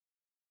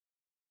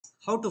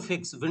How to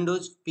fix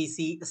Windows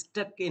PC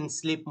stuck in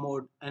sleep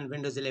mode and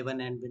Windows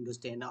 11 and Windows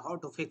 10. Now, how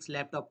to fix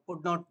laptop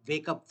could not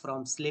wake up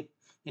from sleep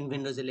in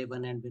Windows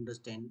 11 and Windows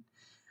 10.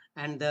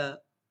 And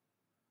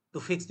to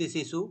fix this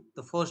issue,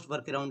 the first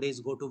workaround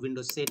is go to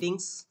Windows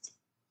settings,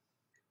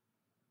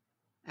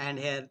 and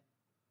here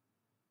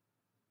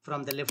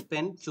from the left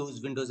pane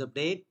choose Windows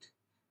Update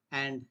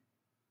and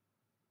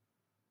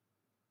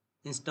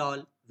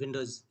install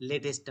Windows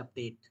latest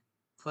update.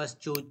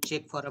 First choose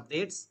check for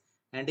updates,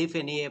 and if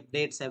any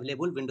updates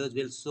available, Windows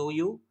will show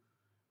you.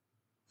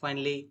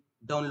 Finally,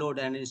 download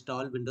and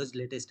install Windows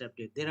latest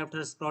update.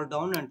 Thereafter, scroll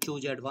down and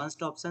choose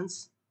advanced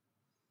options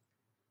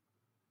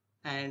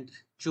and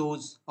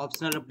choose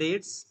optional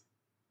updates,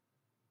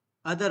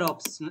 other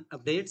option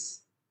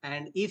updates,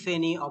 and if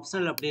any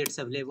optional updates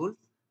available,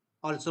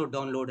 also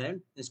download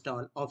and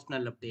install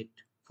optional update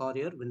for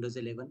your Windows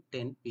 11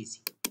 10 PC.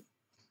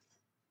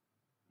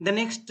 The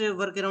next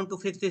workaround to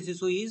fix this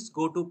issue is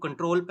go to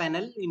control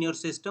panel in your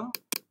system,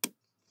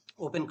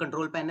 open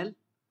control panel,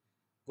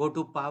 go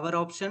to power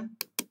option.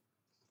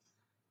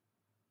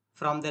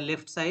 From the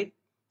left side,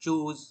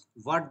 choose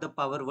what the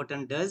power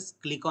button does,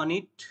 click on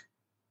it.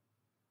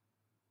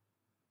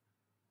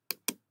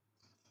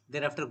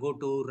 Thereafter, go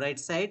to right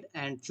side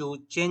and choose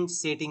change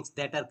settings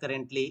that are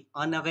currently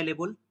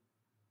unavailable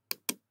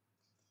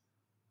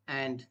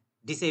and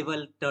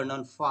disable turn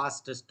on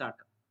fast start.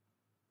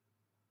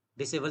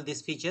 Disable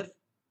this feature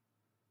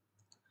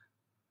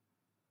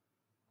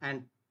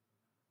and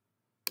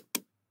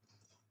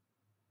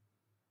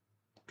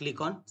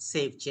click on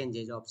save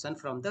changes option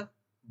from the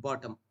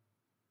bottom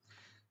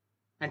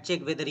and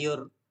check whether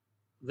your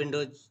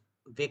Windows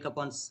wake up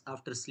on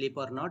after sleep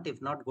or not.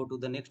 If not, go to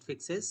the next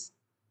fixes,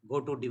 go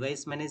to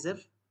device manager.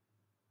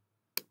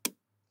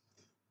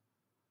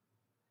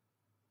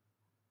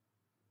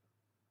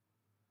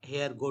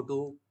 Here go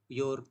to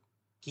your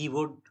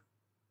keyboard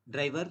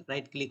driver,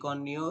 right click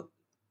on your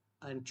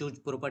and choose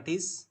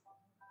properties.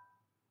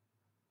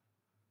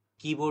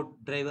 Keyboard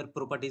driver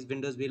properties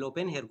windows will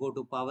open. Here go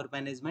to power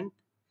management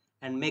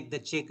and make the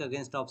check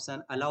against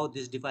option allow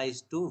this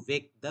device to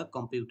wake the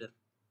computer.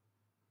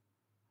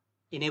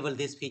 Enable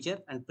this feature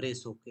and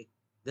press OK.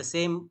 The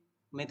same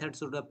method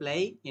should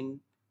apply in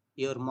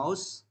your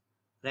mouse.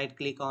 Right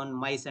click on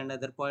mice and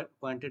other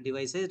pointed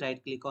devices,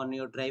 right click on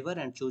your driver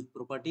and choose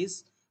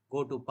properties,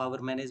 go to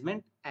power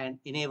management and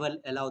enable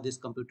allow this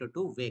computer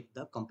to wake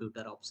the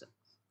computer option.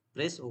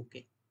 Press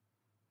OK.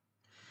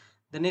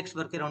 The next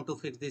workaround to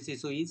fix this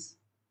issue is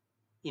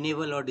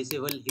enable or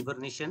disable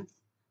hibernation.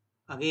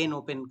 Again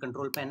open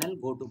control panel,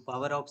 go to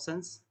power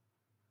options,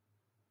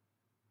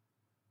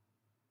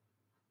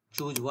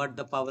 choose what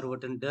the power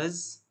button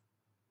does,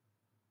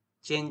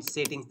 change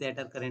settings that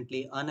are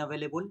currently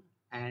unavailable,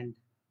 and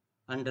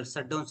under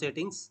shutdown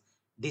settings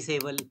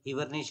disable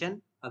hibernation,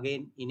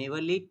 again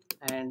enable it,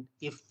 and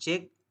if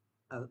checked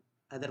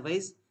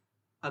otherwise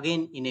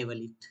again enable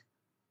it.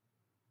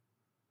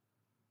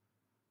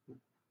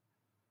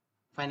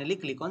 Finally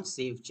click on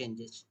save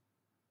changes.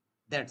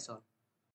 That's all.